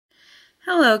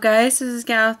Hello guys, this is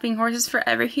Galloping Horses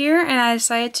Forever here, and I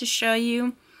decided to show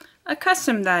you a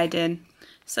custom that I did.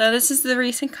 So this is the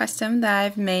recent custom that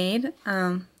I've made.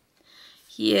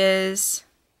 He is,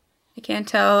 I can't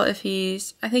tell if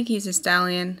I think he's a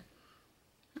stallion.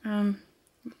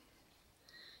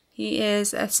 He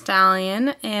is a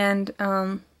stallion, and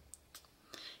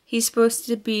he's supposed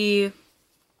to be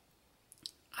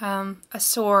a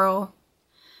sorrel,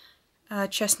 a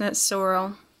chestnut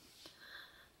sorrel.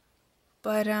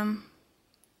 But,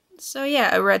 so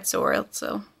yeah, a red sorrel,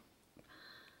 so,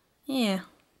 yeah.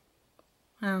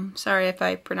 Sorry if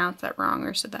I pronounced that wrong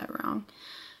or said that wrong.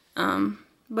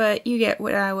 But you get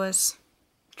what I was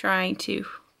trying to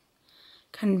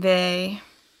convey.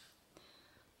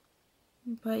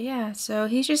 But yeah, so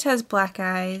he just has black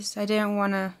eyes. I didn't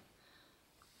want to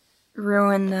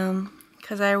ruin them,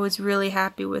 because I was really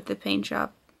happy with the paint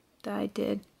job that I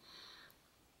did.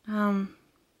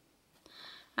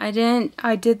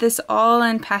 I did this all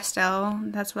in pastel.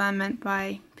 That's what I meant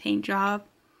by paint job.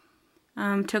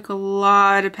 Took a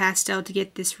lot of pastel to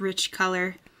get this rich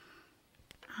color.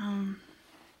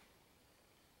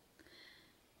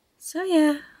 So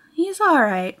yeah, he's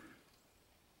alright.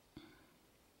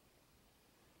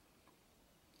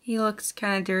 He looks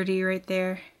kind of dirty right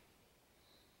there.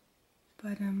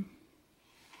 But,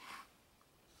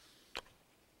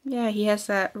 yeah, he has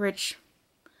that rich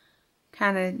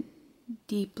kind of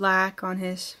deep black on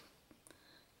his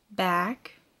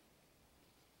back,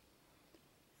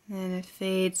 and it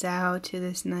fades out to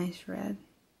this nice red.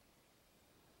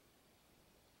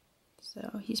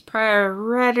 So he's probably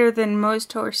redder than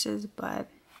most horses, but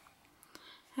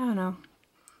I don't know.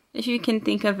 If you can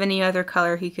think of any other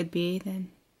color he could be,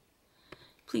 then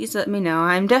please let me know.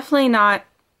 I'm definitely not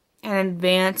an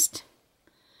advanced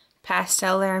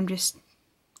pasteller. I'm just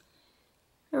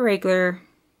a regular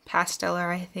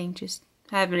pasteller, I think, just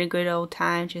having a good old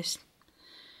time, just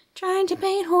trying to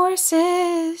paint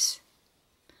horses.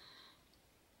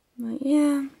 But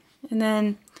yeah, and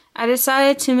then I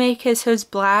decided to make his hooves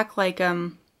black, like,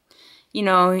 you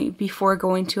know, before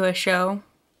going to a show.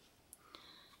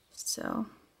 So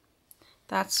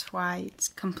that's why it's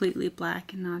completely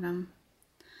black and not,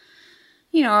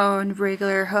 you know, a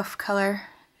regular hoof color.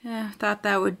 Yeah, I thought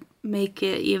that would make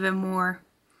it even more,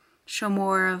 show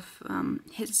more of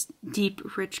his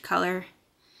deep, rich color,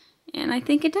 and I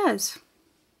think it does.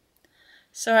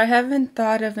 So I haven't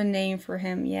thought of a name for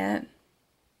him yet.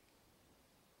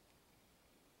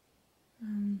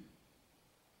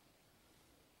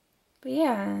 But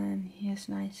yeah, he is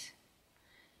nice.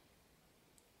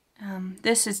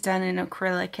 This is done in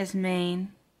acrylic, his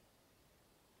mane,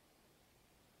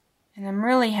 and I'm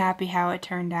really happy how it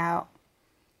turned out.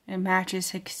 It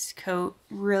matches his coat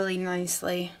really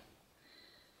nicely.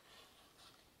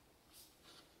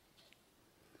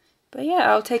 But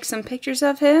yeah, I'll take some pictures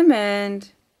of him, and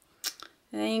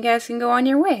then you guys can go on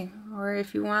your way. Or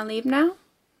if you want to leave now,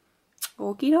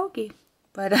 okie dokie.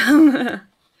 But,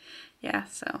 yeah,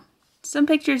 so, some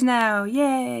pictures now,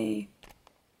 yay!